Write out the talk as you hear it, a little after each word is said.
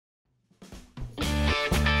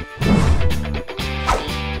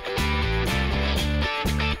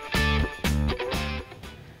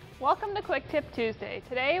Welcome to Quick Tip Tuesday.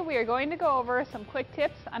 Today we are going to go over some quick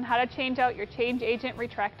tips on how to change out your Change Agent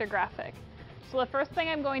Retractor graphic. So the first thing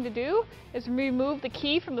I'm going to do is remove the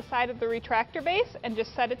key from the side of the retractor base and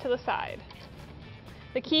just set it to the side.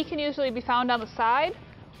 The key can usually be found on the side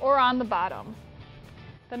or on the bottom.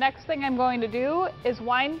 The next thing I'm going to do is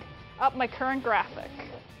wind up my current graphic.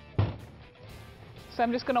 So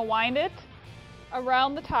I'm just going to wind it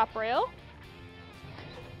around the top rail.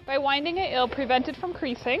 By winding it, it'll prevent it from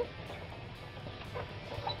creasing.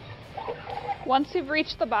 Once you've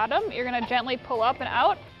reached the bottom, you're going to gently pull up and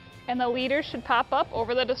out, and the leader should pop up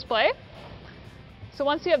over the display. So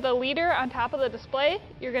once you have the leader on top of the display,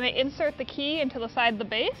 you're going to insert the key into the side of the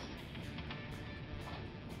base.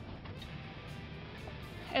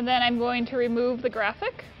 And then I'm going to remove the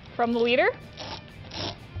graphic from the leader.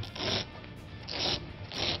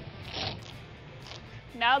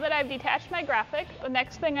 Now that I've detached my graphic, the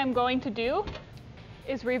next thing I'm going to do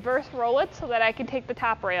is reverse roll it so that I can take the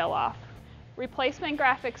top rail off. Replacement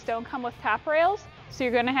graphics don't come with top rails, so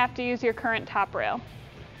you're going to have to use your current top rail.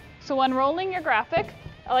 So when rolling your graphic,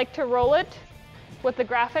 I like to roll it with the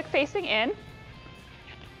graphic facing in,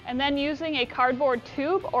 and then using a cardboard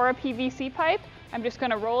tube or a PVC pipe, I'm just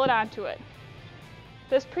going to roll it onto it.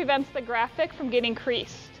 This prevents the graphic from getting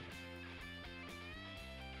creased.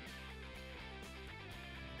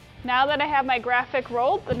 Now that I have my graphic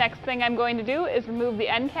rolled, the next thing I'm going to do is remove the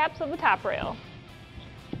end caps of the top rail.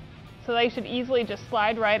 So they should easily just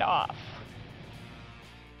slide right off.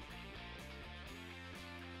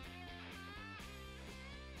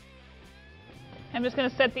 I'm just going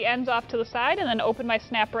to set the ends off to the side and then open my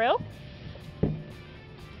snap rail.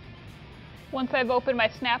 Once I've opened my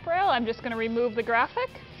snap rail, I'm just going to remove the graphic.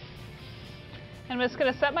 And I'm just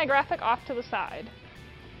going to set my graphic off to the side.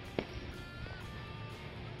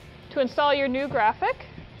 To install your new graphic,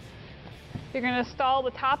 you're going to install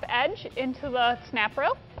the top edge into the snap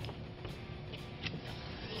rail.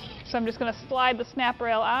 So I'm just going to slide the snap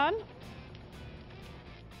rail on.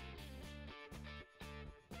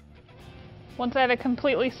 Once I have it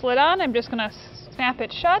completely slid on, I'm just going to snap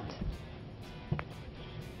it shut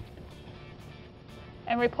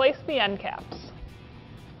and replace the end caps.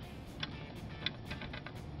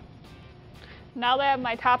 Now that I have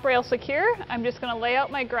my top rail secure, I'm just going to lay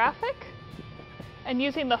out my graphic, and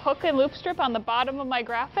using the hook and loop strip on the bottom of my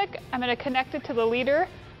graphic, I'm going to connect it to the leader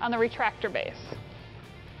on the retractor base.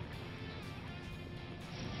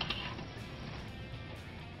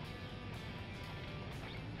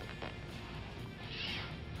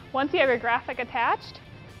 Once you have your graphic attached,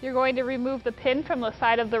 you're going to remove the pin from the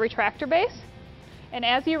side of the retractor base. And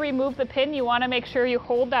as you remove the pin, you want to make sure you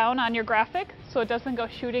hold down on your graphic so it doesn't go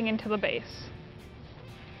shooting into the base.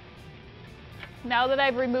 Now that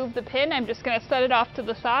I've removed the pin, I'm just going to set it off to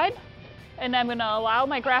the side, and I'm going to allow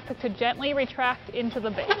my graphic to gently retract into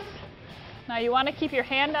the base. Now you want to keep your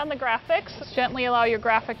hand on the graphics, gently allow your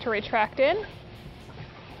graphic to retract in.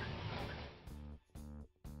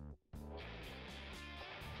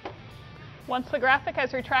 Once the graphic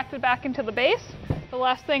has retracted back into the base, the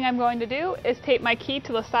last thing I'm going to do is tape my key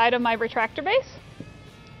to the side of my retractor base.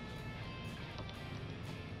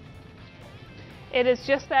 It is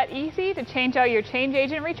just that easy to change out your Change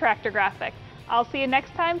Agent Retractor graphic. I'll see you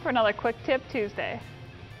next time for another Quick Tip Tuesday.